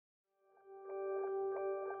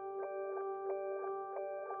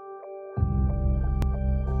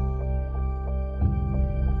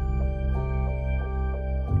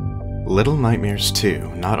Little Nightmares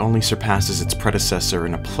 2 not only surpasses its predecessor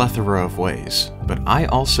in a plethora of ways, but I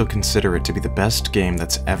also consider it to be the best game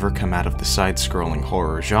that's ever come out of the side-scrolling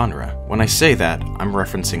horror genre. When I say that, I'm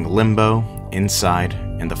referencing Limbo, Inside,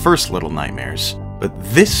 and the first Little Nightmares. But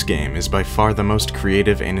this game is by far the most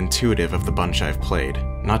creative and intuitive of the bunch I've played,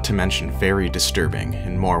 not to mention very disturbing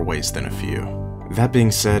in more ways than a few. That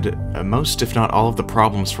being said, most if not all of the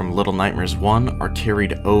problems from Little Nightmares 1 are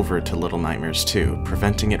carried over to Little Nightmares 2,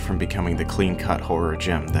 preventing it from becoming the clean-cut horror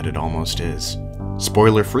gem that it almost is.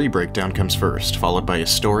 Spoiler-free breakdown comes first, followed by a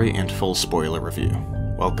story and full spoiler review.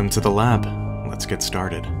 Welcome to the lab. Let's get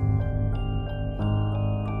started.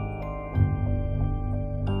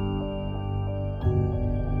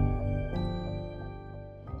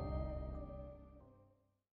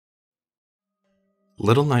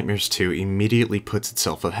 Little Nightmares 2 immediately puts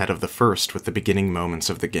itself ahead of the first with the beginning moments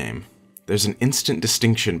of the game. There's an instant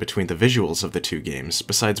distinction between the visuals of the two games,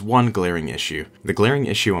 besides one glaring issue. The glaring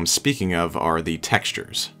issue I'm speaking of are the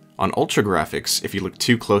textures. On Ultra Graphics, if you look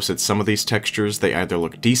too close at some of these textures, they either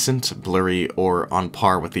look decent, blurry, or on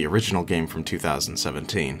par with the original game from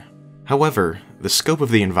 2017. However, the scope of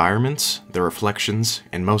the environments, the reflections,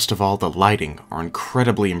 and most of all the lighting are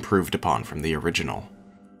incredibly improved upon from the original.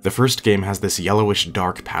 The first game has this yellowish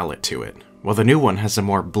dark palette to it, while the new one has a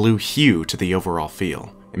more blue hue to the overall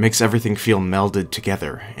feel. It makes everything feel melded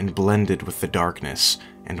together and blended with the darkness,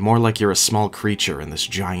 and more like you're a small creature in this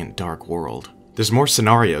giant dark world. There's more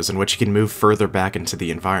scenarios in which you can move further back into the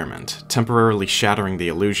environment, temporarily shattering the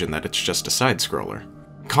illusion that it's just a side-scroller.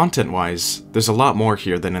 Content-wise, there's a lot more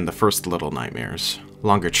here than in the first Little Nightmares.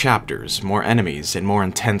 Longer chapters, more enemies, and more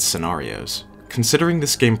intense scenarios. Considering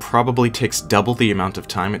this game probably takes double the amount of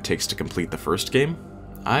time it takes to complete the first game,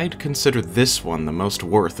 I'd consider this one the most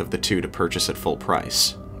worth of the two to purchase at full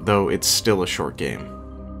price, though it's still a short game.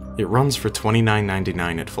 It runs for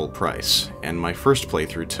 $29.99 at full price, and my first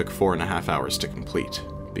playthrough took 4.5 hours to complete.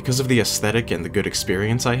 Because of the aesthetic and the good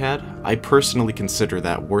experience I had, I personally consider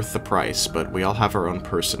that worth the price, but we all have our own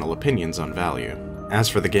personal opinions on value. As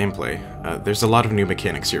for the gameplay, there's a lot of new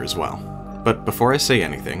mechanics here as well. But before I say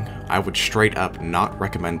anything, I would straight up not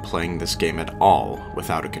recommend playing this game at all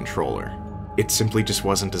without a controller. It simply just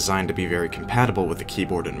wasn't designed to be very compatible with the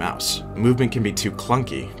keyboard and mouse. Movement can be too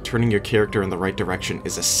clunky, turning your character in the right direction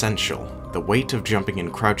is essential. The weight of jumping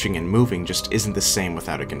and crouching and moving just isn't the same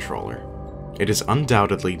without a controller. It is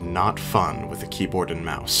undoubtedly not fun with a keyboard and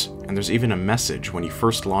mouse, and there's even a message when you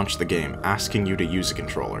first launch the game asking you to use a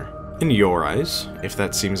controller. In your eyes, if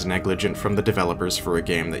that seems negligent from the developers for a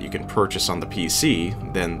game that you can purchase on the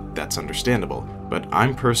PC, then that's understandable, but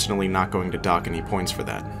I'm personally not going to dock any points for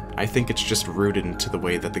that. I think it's just rooted into the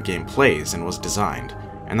way that the game plays and was designed,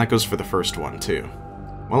 and that goes for the first one too.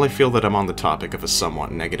 While I feel that I'm on the topic of a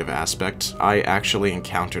somewhat negative aspect, I actually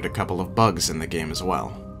encountered a couple of bugs in the game as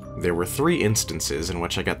well. There were 3 instances in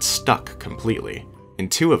which I got stuck completely. In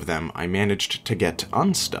 2 of them, I managed to get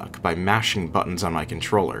unstuck by mashing buttons on my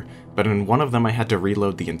controller, but in one of them I had to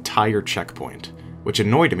reload the entire checkpoint, which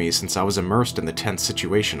annoyed me since I was immersed in the tense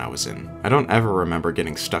situation I was in. I don't ever remember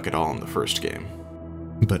getting stuck at all in the first game.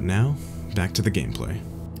 But now, back to the gameplay.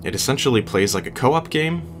 It essentially plays like a co-op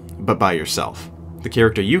game, but by yourself. The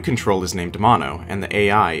character you control is named Mono, and the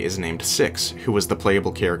AI is named Six, who was the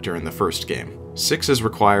playable character in the first game. Six is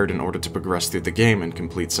required in order to progress through the game and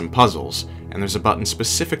complete some puzzles, and there's a button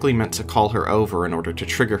specifically meant to call her over in order to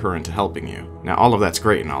trigger her into helping you. Now all of that's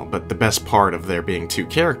great and all, but the best part of there being 2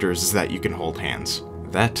 characters is that you can hold hands.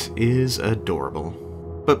 That is adorable.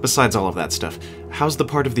 But besides all of that stuff, how's the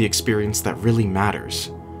part of the experience that really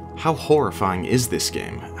matters? How horrifying is this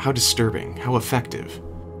game? How disturbing? How effective?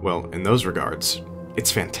 Well, in those regards,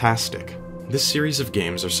 it's fantastic. This series of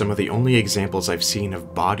games are some of the only examples I've seen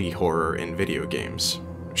of body horror in video games.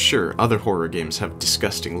 Sure, other horror games have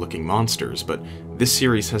disgusting looking monsters, but this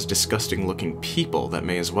series has disgusting looking people that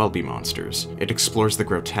may as well be monsters. It explores the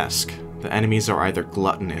grotesque. The enemies are either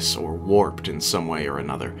gluttonous or warped in some way or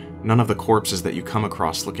another. None of the corpses that you come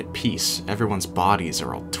across look at peace. Everyone's bodies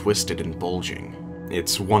are all twisted and bulging.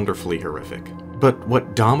 It's wonderfully horrific. But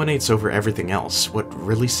what dominates over everything else, what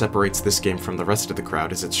really separates this game from the rest of the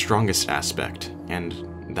crowd is its strongest aspect, and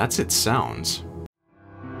that's its sounds.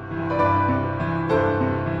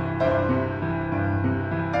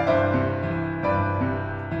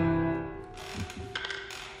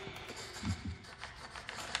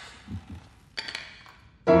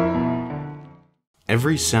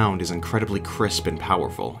 Every sound is incredibly crisp and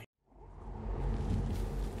powerful.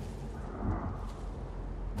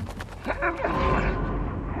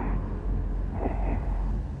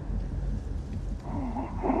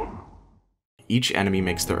 Each enemy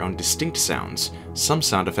makes their own distinct sounds. Some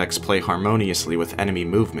sound effects play harmoniously with enemy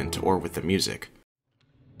movement or with the music.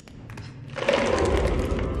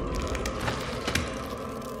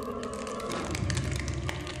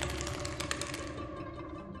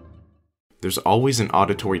 There's always an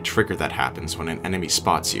auditory trigger that happens when an enemy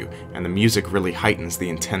spots you, and the music really heightens the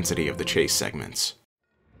intensity of the chase segments.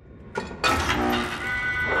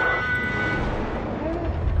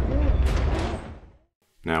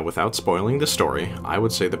 Now, without spoiling the story, I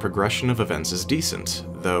would say the progression of events is decent,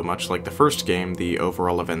 though much like the first game, the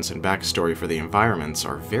overall events and backstory for the environments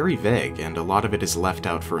are very vague, and a lot of it is left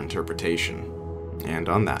out for interpretation. And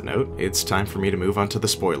on that note, it's time for me to move on to the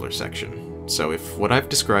spoiler section. So if what I've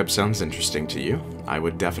described sounds interesting to you, I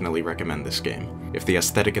would definitely recommend this game. If the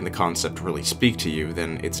aesthetic and the concept really speak to you,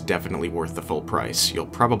 then it's definitely worth the full price. You'll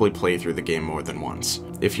probably play through the game more than once.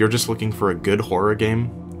 If you're just looking for a good horror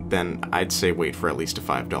game, then I'd say wait for at least a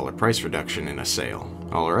 $5 price reduction in a sale.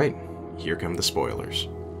 Alright, here come the spoilers.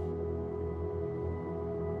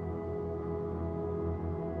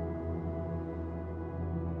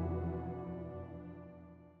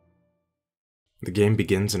 The game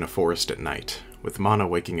begins in a forest at night, with Mana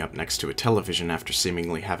waking up next to a television after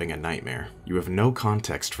seemingly having a nightmare. You have no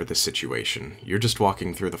context for this situation, you're just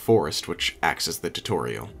walking through the forest, which acts as the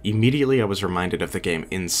tutorial. Immediately I was reminded of the game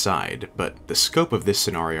Inside, but the scope of this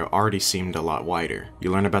scenario already seemed a lot wider. You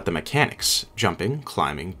learn about the mechanics, jumping,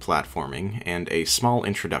 climbing, platforming, and a small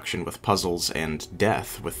introduction with puzzles and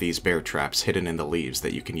death with these bear traps hidden in the leaves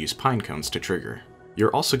that you can use pine cones to trigger.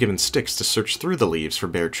 You're also given sticks to search through the leaves for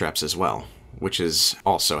bear traps as well, which is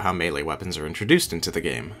also how melee weapons are introduced into the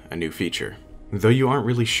game, a new feature. Though you aren't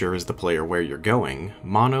really sure as the player where you're going,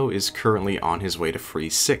 Mono is currently on his way to free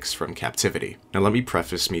 6 from captivity. Now let me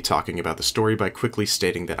preface me talking about the story by quickly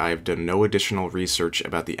stating that I have done no additional research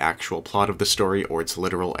about the actual plot of the story or its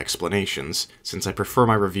literal explanations, since I prefer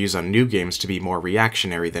my reviews on new games to be more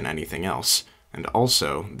reactionary than anything else. And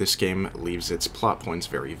also, this game leaves its plot points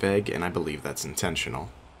very vague, and I believe that's intentional.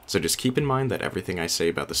 So just keep in mind that everything I say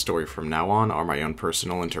about the story from now on are my own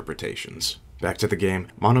personal interpretations. Back to the game,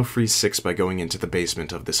 Mono frees 6 by going into the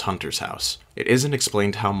basement of this hunter's house. It isn't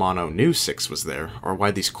explained how Mono knew 6 was there, or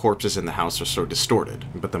why these corpses in the house are so distorted,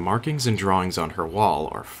 but the markings and drawings on her wall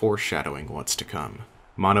are foreshadowing what's to come.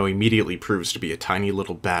 Mono immediately proves to be a tiny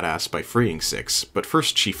little badass by freeing 6, but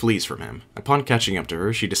first she flees from him. Upon catching up to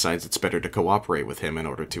her, she decides it's better to cooperate with him in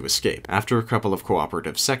order to escape. After a couple of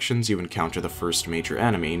cooperative sections, you encounter the first major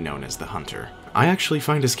enemy, known as the Hunter. I actually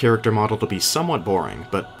find his character model to be somewhat boring,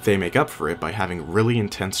 but they make up for it by having really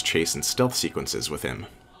intense chase and stealth sequences with him.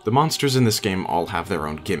 The monsters in this game all have their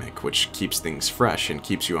own gimmick, which keeps things fresh and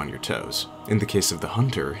keeps you on your toes. In the case of the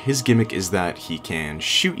Hunter, his gimmick is that he can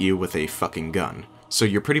shoot you with a fucking gun. So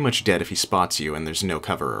you're pretty much dead if he spots you and there's no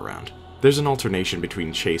cover around. There's an alternation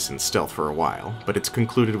between chase and stealth for a while, but it's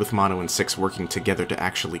concluded with Mono and 6 working together to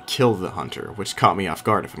actually kill the Hunter, which caught me off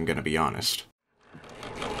guard if I'm gonna be honest.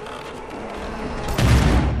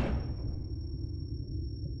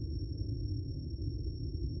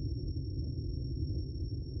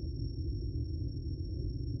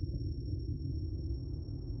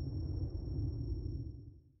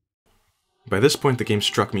 By this point the game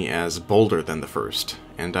struck me as bolder than the first,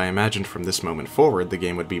 and I imagined from this moment forward the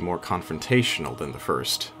game would be more confrontational than the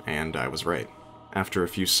first, and I was right. After a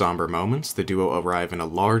few somber moments, the duo arrive in a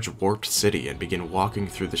large warped city and begin walking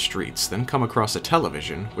through the streets, then come across a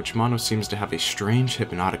television, which Mono seems to have a strange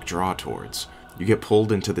hypnotic draw towards. You get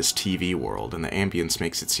pulled into this TV world, and the ambience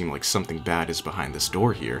makes it seem like something bad is behind this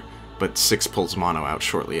door here, but 6 pulls Mono out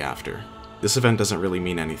shortly after. This event doesn't really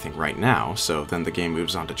mean anything right now, so then the game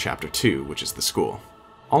moves on to Chapter 2, which is the school.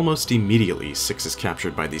 Almost immediately, 6 is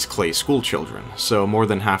captured by these clay school children, so more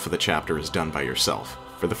than half of the chapter is done by yourself.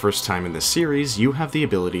 For the first time in this series, you have the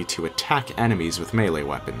ability to attack enemies with melee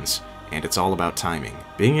weapons, and it's all about timing.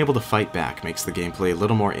 Being able to fight back makes the gameplay a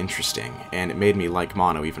little more interesting, and it made me like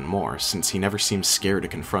Mono even more, since he never seems scared to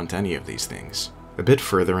confront any of these things. A bit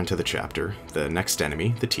further into the chapter, the next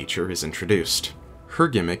enemy, the teacher, is introduced. Her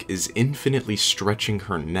gimmick is infinitely stretching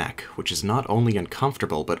her neck, which is not only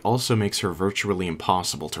uncomfortable but also makes her virtually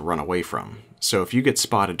impossible to run away from. So if you get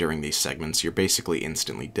spotted during these segments, you're basically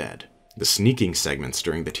instantly dead. The sneaking segments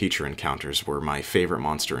during the teacher encounters were my favorite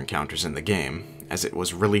monster encounters in the game, as it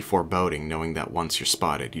was really foreboding knowing that once you're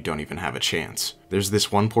spotted, you don't even have a chance. There's this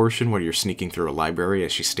one portion where you're sneaking through a library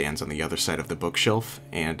as she stands on the other side of the bookshelf,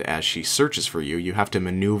 and as she searches for you, you have to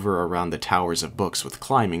maneuver around the towers of books with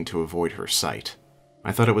climbing to avoid her sight.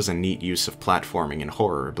 I thought it was a neat use of platforming and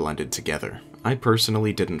horror blended together. I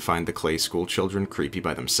personally didn't find the clay school children creepy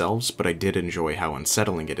by themselves, but I did enjoy how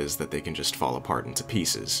unsettling it is that they can just fall apart into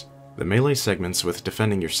pieces. The melee segments with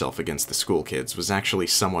defending yourself against the school kids was actually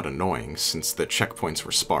somewhat annoying since the checkpoints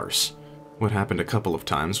were sparse. What happened a couple of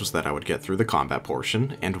times was that I would get through the combat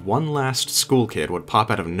portion, and one last school kid would pop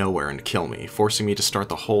out of nowhere and kill me, forcing me to start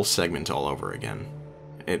the whole segment all over again.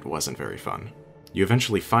 It wasn't very fun. You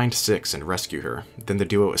eventually find Six and rescue her, then the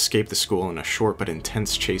duo escape the school in a short but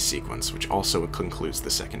intense chase sequence, which also concludes the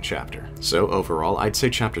second chapter. So overall, I'd say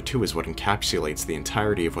Chapter 2 is what encapsulates the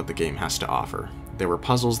entirety of what the game has to offer. There were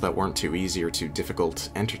puzzles that weren't too easy or too difficult,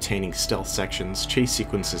 entertaining stealth sections, chase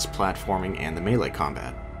sequences, platforming, and the melee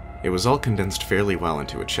combat. It was all condensed fairly well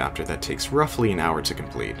into a chapter that takes roughly an hour to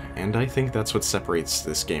complete, and I think that's what separates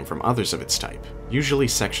this game from others of its type. Usually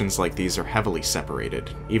sections like these are heavily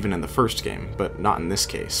separated, even in the first game, but not in this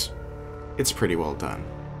case. It's pretty well done.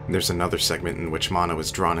 There's another segment in which Mono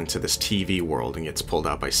is drawn into this TV world and gets pulled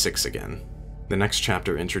out by Six again. The next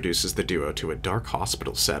chapter introduces the duo to a dark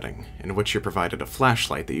hospital setting, in which you're provided a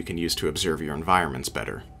flashlight that you can use to observe your environments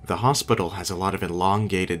better. The hospital has a lot of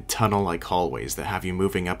elongated, tunnel-like hallways that have you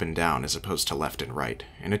moving up and down as opposed to left and right,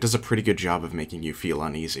 and it does a pretty good job of making you feel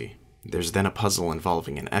uneasy. There's then a puzzle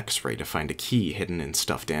involving an X-ray to find a key hidden in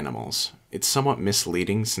stuffed animals. It's somewhat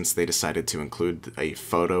misleading since they decided to include a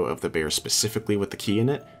photo of the bear specifically with the key in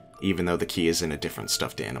it, even though the key is in a different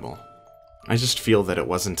stuffed animal. I just feel that it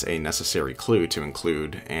wasn't a necessary clue to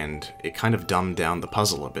include, and it kind of dumbed down the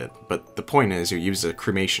puzzle a bit, but the point is you use a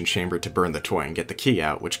cremation chamber to burn the toy and get the key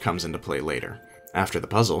out, which comes into play later. After the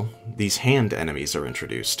puzzle, these hand enemies are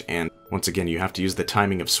introduced, and once again you have to use the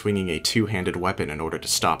timing of swinging a two-handed weapon in order to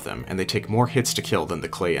stop them, and they take more hits to kill than the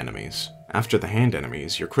clay enemies. After the hand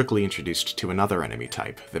enemies, you're quickly introduced to another enemy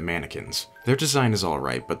type, the mannequins. Their design is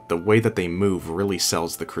alright, but the way that they move really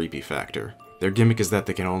sells the creepy factor. Their gimmick is that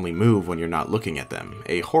they can only move when you're not looking at them,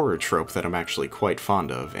 a horror trope that I'm actually quite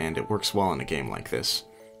fond of, and it works well in a game like this.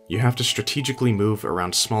 You have to strategically move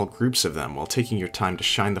around small groups of them while taking your time to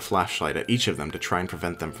shine the flashlight at each of them to try and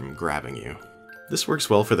prevent them from grabbing you. This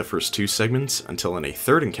works well for the first two segments, until in a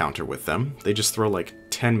third encounter with them, they just throw like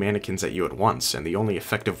 10 mannequins at you at once, and the only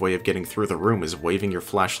effective way of getting through the room is waving your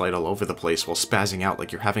flashlight all over the place while spazzing out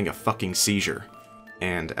like you're having a fucking seizure.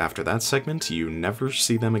 And after that segment, you never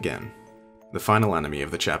see them again. The final enemy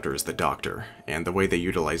of the chapter is the Doctor, and the way they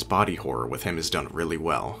utilize body horror with him is done really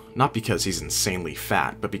well. Not because he's insanely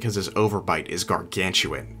fat, but because his overbite is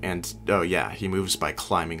gargantuan, and oh yeah, he moves by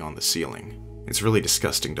climbing on the ceiling. It's really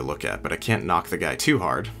disgusting to look at, but I can't knock the guy too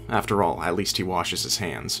hard. After all, at least he washes his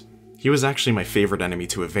hands. He was actually my favorite enemy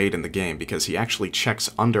to evade in the game because he actually checks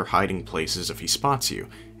under hiding places if he spots you,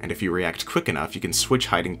 and if you react quick enough, you can switch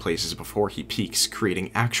hiding places before he peeks, creating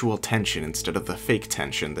actual tension instead of the fake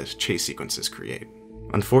tension that chase sequences create.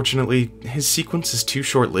 Unfortunately, his sequence is too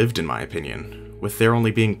short-lived in my opinion, with there only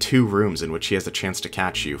being 2 rooms in which he has a chance to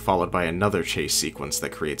catch you, followed by another chase sequence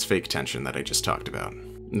that creates fake tension that I just talked about.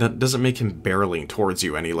 That doesn't make him barreling towards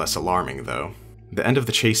you any less alarming, though. The end of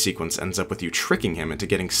the chase sequence ends up with you tricking him into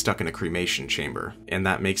getting stuck in a cremation chamber, and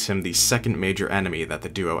that makes him the second major enemy that the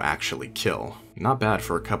duo actually kill. Not bad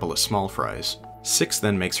for a couple of small fries. Six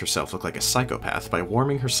then makes herself look like a psychopath by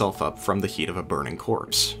warming herself up from the heat of a burning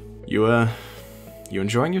corpse. You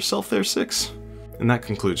enjoying yourself there, Six? And that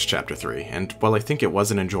concludes Chapter 3, and while I think it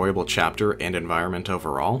was an enjoyable chapter and environment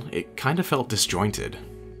overall, it kinda felt disjointed.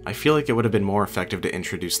 I feel like it would have been more effective to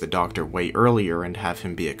introduce the Doctor way earlier and have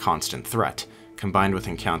him be a constant threat, combined with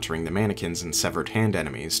encountering the mannequins and severed hand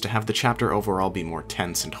enemies to have the chapter overall be more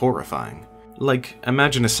tense and horrifying. Like,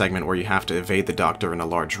 imagine a segment where you have to evade the Doctor in a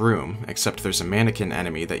large room, except there's a mannequin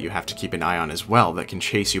enemy that you have to keep an eye on as well that can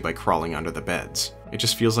chase you by crawling under the beds. It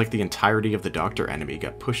just feels like the entirety of the Doctor enemy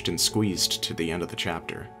got pushed and squeezed to the end of the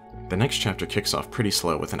chapter. The next chapter kicks off pretty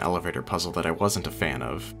slow with an elevator puzzle that I wasn't a fan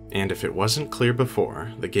of, and if it wasn't clear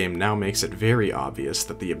before, the game now makes it very obvious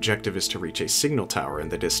that the objective is to reach a signal tower in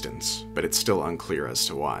the distance, but it's still unclear as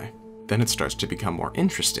to why. Then it starts to become more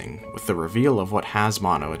interesting, with the reveal of what has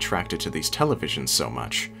Mono attracted to these televisions so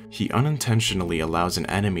much. He unintentionally allows an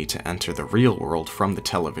enemy to enter the real world from the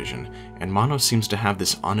television, and Mono seems to have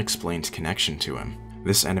this unexplained connection to him.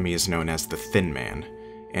 This enemy is known as the Thin Man,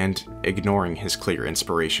 and ignoring his clear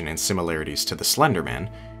inspiration and similarities to the Slender Man,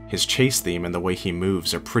 his chase theme and the way he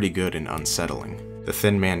moves are pretty good and unsettling. The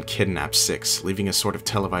Thin Man kidnaps Six, leaving a sort of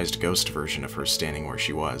televised ghost version of her standing where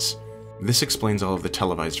she was. This explains all of the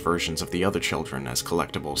televised versions of the other children as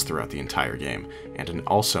collectibles throughout the entire game, and it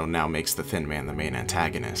also now makes the Thin Man the main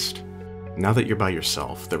antagonist. Now that you're by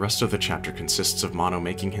yourself, the rest of the chapter consists of Mono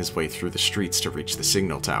making his way through the streets to reach the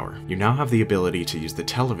signal tower. You now have the ability to use the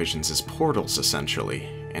televisions as portals, essentially,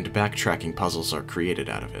 and backtracking puzzles are created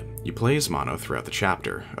out of it. You play as Mono throughout the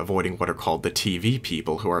chapter, avoiding what are called the TV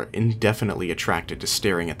people, who are indefinitely attracted to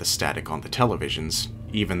staring at the static on the televisions,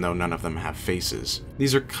 even though none of them have faces.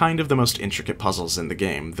 These are kind of the most intricate puzzles in the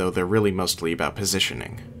game, though they're really mostly about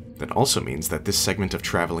positioning. That also means that this segment of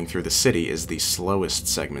traveling through the city is the slowest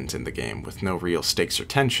segment in the game, with no real stakes or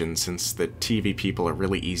tension, since the TV people are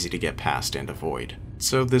really easy to get past and avoid.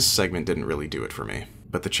 So this segment didn't really do it for me.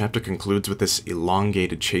 But the chapter concludes with this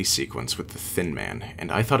elongated chase sequence with the Thin Man,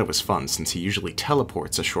 and I thought it was fun since he usually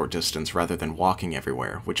teleports a short distance rather than walking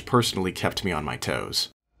everywhere, which personally kept me on my toes.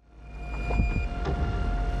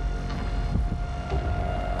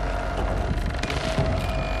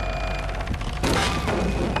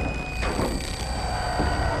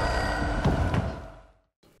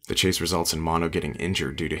 The chase results in Mono getting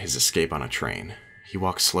injured due to his escape on a train. He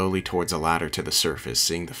walks slowly towards a ladder to the surface,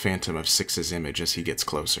 seeing the phantom of Six's image as he gets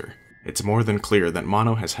closer. It's more than clear that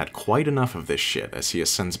Mono has had quite enough of this shit as he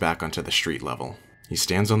ascends back onto the street level. He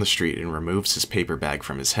stands on the street and removes his paper bag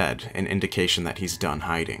from his head, an indication that he's done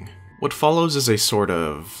hiding. What follows is a sort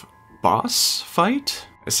of boss fight?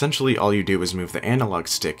 Essentially, all you do is move the analog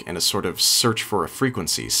stick and a sort of search for a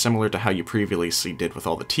frequency, similar to how you previously did with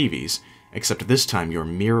all the TVs, except this time you're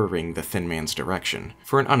mirroring the Thin Man's direction.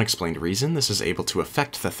 For an unexplained reason, this is able to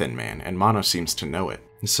affect the Thin Man, and Mono seems to know it.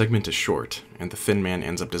 The segment is short, and the Thin Man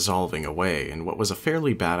ends up dissolving away in what was a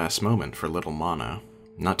fairly badass moment for little Mono.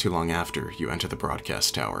 Not too long after, you enter the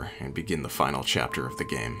broadcast tower and begin the final chapter of the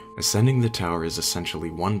game. Ascending the tower is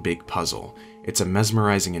essentially one big puzzle. It's a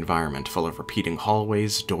mesmerizing environment full of repeating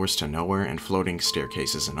hallways, doors to nowhere, and floating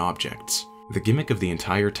staircases and objects. The gimmick of the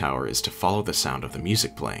entire tower is to follow the sound of the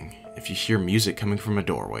music playing. If you hear music coming from a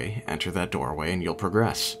doorway, enter that doorway and you'll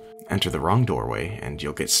progress. Enter the wrong doorway and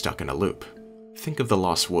you'll get stuck in a loop. Think of the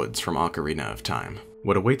Lost Woods from Ocarina of Time.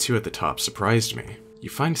 What awaits you at the top surprised me. You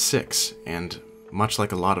find Six, and much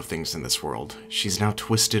like a lot of things in this world, she's now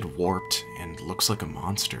twisted, warped, and looks like a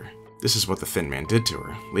monster. This is what the Thin Man did to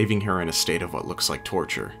her, leaving her in a state of what looks like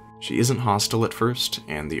torture. She isn't hostile at first,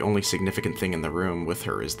 and the only significant thing in the room with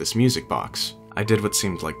her is this music box. I did what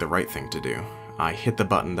seemed like the right thing to do. I hit the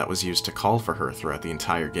button that was used to call for her throughout the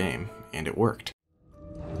entire game, and it worked.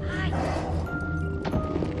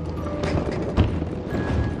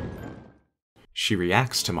 She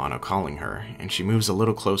reacts to Mono calling her, and she moves a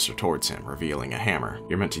little closer towards him, revealing a hammer.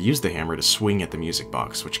 You're meant to use the hammer to swing at the music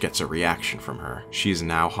box, which gets a reaction from her. She is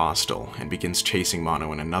now hostile, and begins chasing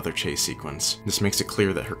Mono in another chase sequence. This makes it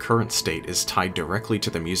clear that her current state is tied directly to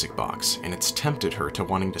the music box, and it's tempted her to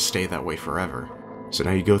wanting to stay that way forever. So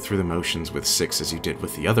now you go through the motions with Six as you did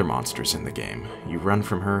with the other monsters in the game. You run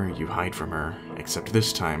from her, you hide from her, except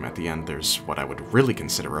this time at the end there's what I would really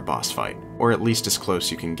consider a boss fight, or at least as close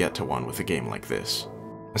you can get to one with a game like this.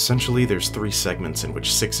 Essentially, there's 3 segments in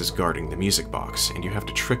which Six is guarding the music box, and you have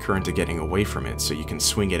to trick her into getting away from it so you can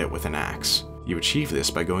swing at it with an axe. You achieve this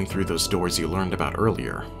by going through those doors you learned about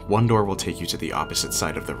earlier. One door will take you to the opposite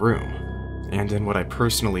side of the room. And in what I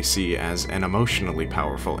personally see as an emotionally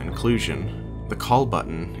powerful inclusion, the call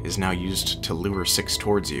button is now used to lure Six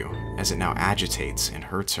towards you, as it now agitates and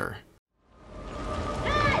hurts her.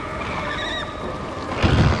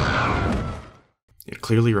 It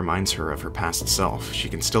clearly reminds her of her past self. She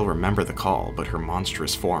can still remember the call, but her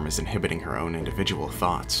monstrous form is inhibiting her own individual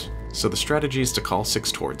thoughts. So the strategy is to call Six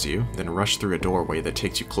towards you, then rush through a doorway that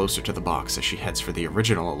takes you closer to the box as she heads for the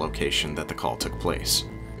original location that the call took place.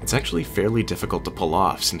 It's actually fairly difficult to pull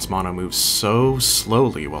off since Mono moves so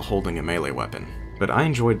slowly while holding a melee weapon. But I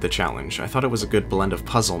enjoyed the challenge. I thought it was a good blend of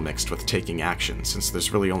puzzle mixed with taking action, since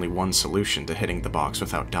there's really only one solution to hitting the box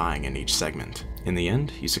without dying in each segment. In the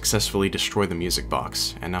end, you successfully destroy the music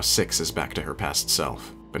box, and now Six is back to her past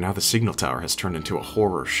self. But now the signal tower has turned into a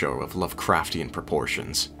horror show of Lovecraftian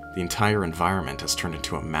proportions. The entire environment has turned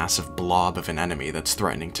into a massive blob of an enemy that's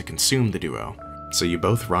threatening to consume the duo. So you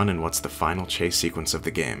both run in what's the final chase sequence of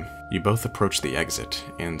the game. You both approach the exit,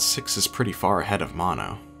 and Six is pretty far ahead of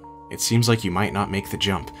Mono. It seems like you might not make the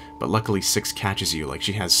jump, but luckily Six catches you like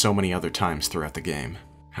she has so many other times throughout the game.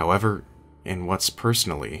 However, in what's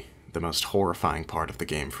personally the most horrifying part of the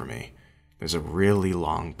game for me, there's a really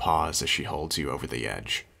long pause as she holds you over the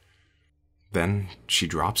edge. Then she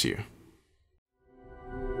drops you.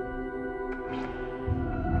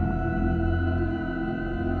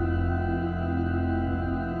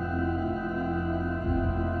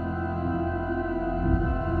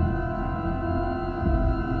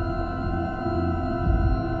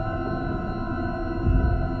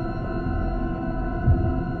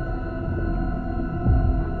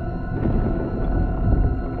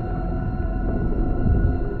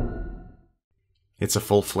 It's a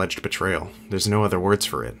full-fledged betrayal. There's no other words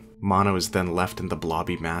for it. Mono is then left in the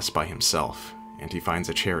blobby mass by himself, and he finds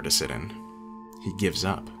a chair to sit in. He gives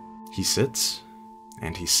up. He sits,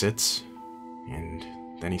 and he sits, and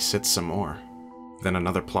then he sits some more. Then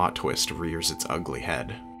another plot twist rears its ugly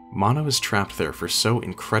head. Mono is trapped there for so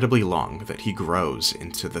incredibly long that he grows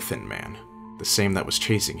into the Thin Man, the same that was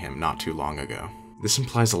chasing him not too long ago. This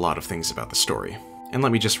implies a lot of things about the story. And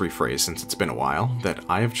let me just rephrase, since it's been a while, that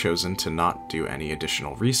I have chosen to not do any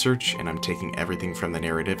additional research, and I'm taking everything from the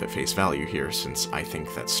narrative at face value here, since I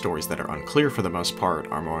think that stories that are unclear for the most part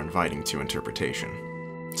are more inviting to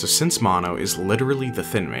interpretation. So since Mono is literally the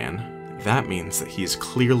Thin Man, that means that he is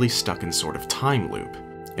clearly stuck in sort of time loop.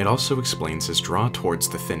 It also explains his draw towards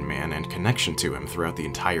the Thin Man and connection to him throughout the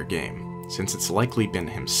entire game, since it's likely been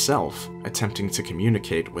himself attempting to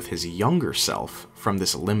communicate with his younger self from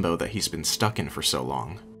this limbo that he's been stuck in for so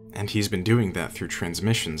long. And he's been doing that through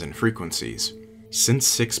transmissions and frequencies. Since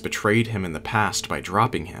Six betrayed him in the past by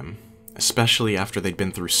dropping him, especially after they'd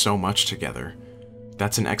been through so much together,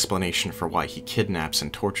 that's an explanation for why he kidnaps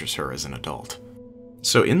and tortures her as an adult.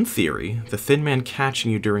 So in theory, the Thin Man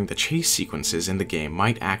catching you during the chase sequences in the game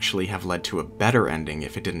might actually have led to a better ending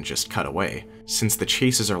if it didn't just cut away, since the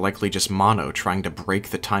chases are likely just Mono trying to break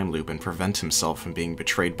the time loop and prevent himself from being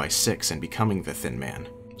betrayed by Six and becoming the Thin Man.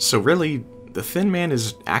 So really, the Thin Man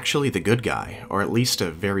is actually the good guy, or at least a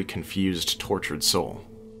very confused, tortured soul.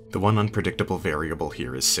 The one unpredictable variable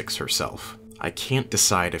here is Six herself. I can't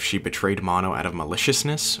decide if she betrayed Mono out of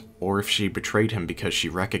maliciousness, or if she betrayed him because she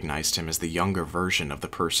recognized him as the younger version of the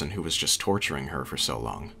person who was just torturing her for so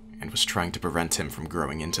long, and was trying to prevent him from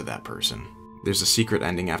growing into that person. There's a secret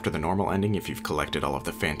ending after the normal ending if you've collected all of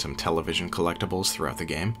the Phantom television collectibles throughout the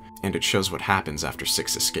game, and it shows what happens after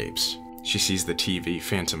Six escapes. She sees the TV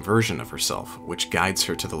Phantom version of herself, which guides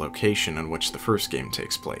her to the location in which the first game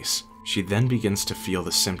takes place. She then begins to feel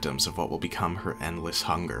the symptoms of what will become her endless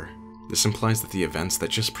hunger. This implies that the events that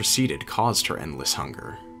just preceded caused her endless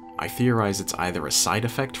hunger. I theorize it's either a side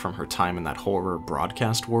effect from her time in that horror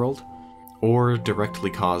broadcast world, or directly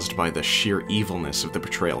caused by the sheer evilness of the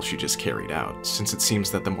betrayal she just carried out, since it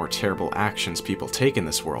seems that the more terrible actions people take in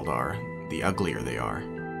this world are, the uglier they are.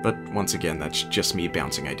 But once again, that's just me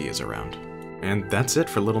bouncing ideas around. And that's it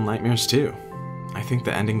for Little Nightmares 2. I think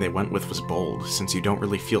the ending they went with was bold, since you don't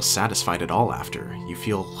really feel satisfied at all after. You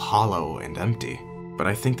feel hollow and empty. But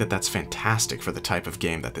I think that that's fantastic for the type of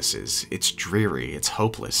game that this is. It's dreary, it's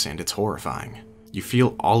hopeless, and it's horrifying. You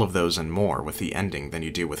feel all of those and more with the ending than you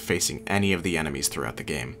do with facing any of the enemies throughout the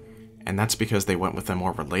game. And that's because they went with a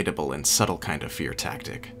more relatable and subtle kind of fear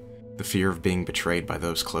tactic. The fear of being betrayed by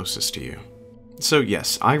those closest to you. So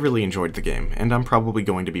yes, I really enjoyed the game, and I'm probably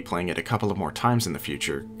going to be playing it a couple of more times in the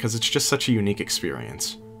future, because it's just such a unique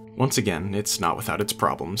experience. Once again, it's not without its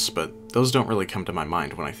problems, but those don't really come to my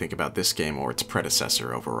mind when I think about this game or its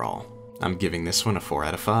predecessor overall. I'm giving this one a 4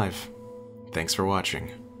 out of 5. Thanks for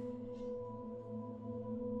watching.